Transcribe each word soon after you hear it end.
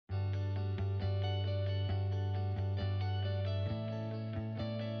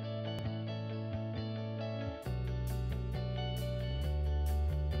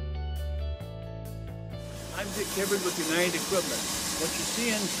I'm Dick Hibbard with United Equipment. What you're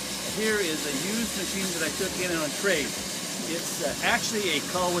seeing here is a used machine that I took in on trade. It's actually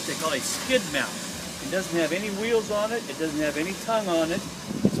what they call a skid mount. It doesn't have any wheels on it. It doesn't have any tongue on it.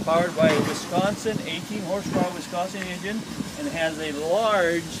 It's powered by a Wisconsin 18 horsepower Wisconsin engine, and it has a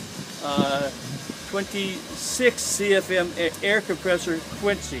large 26 CFM air compressor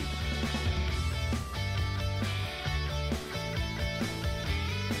Quincy.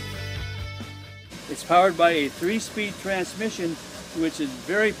 It's powered by a 3-speed transmission, which was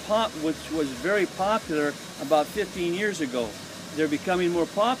very popular about 15 years ago. They're becoming more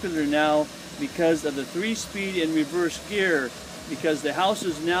popular now because of the 3-speed and reverse gear. Because the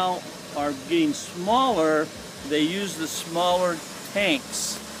houses now are getting smaller, they use the smaller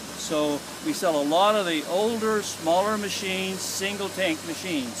tanks. So we sell a lot of the older, smaller machines, single tank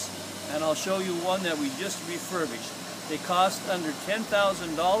machines. And I'll show you one that we just refurbished. They cost under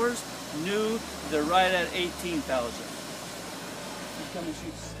 $10,000. New, they're right at $18,000. Come and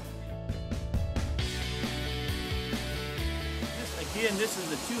shoot. Again, this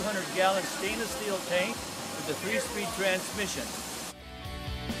is a 200-gallon stainless steel tank with a 3-speed transmission.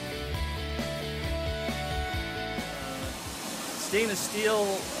 Stainless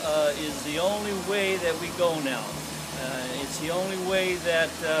steel is the only way that we go now. It's the only way that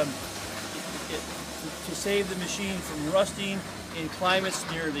to save the machine from rusting in climates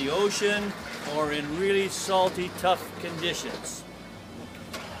near the ocean or in really salty, tough conditions.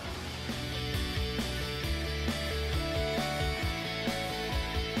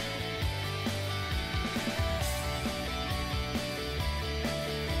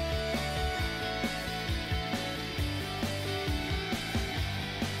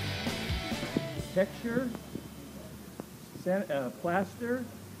 Texture, plaster,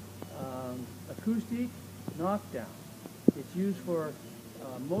 acoustic, knockdown. It's used for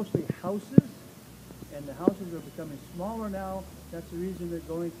mostly houses, and the houses are becoming smaller now. That's the reason they're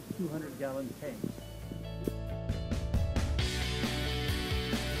going to 200-gallon tanks.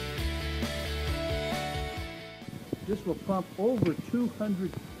 This will pump over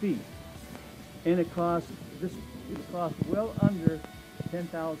 200 feet, and it costs well under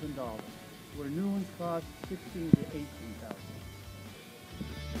 $10,000. Where new ones cost $16,000 to $18,000.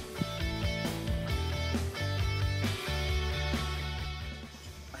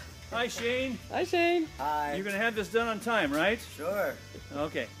 Hi, Shane. Hi, Shane. Hi. You're going to have this done on time, right? Sure.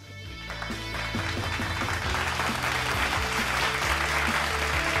 Okay.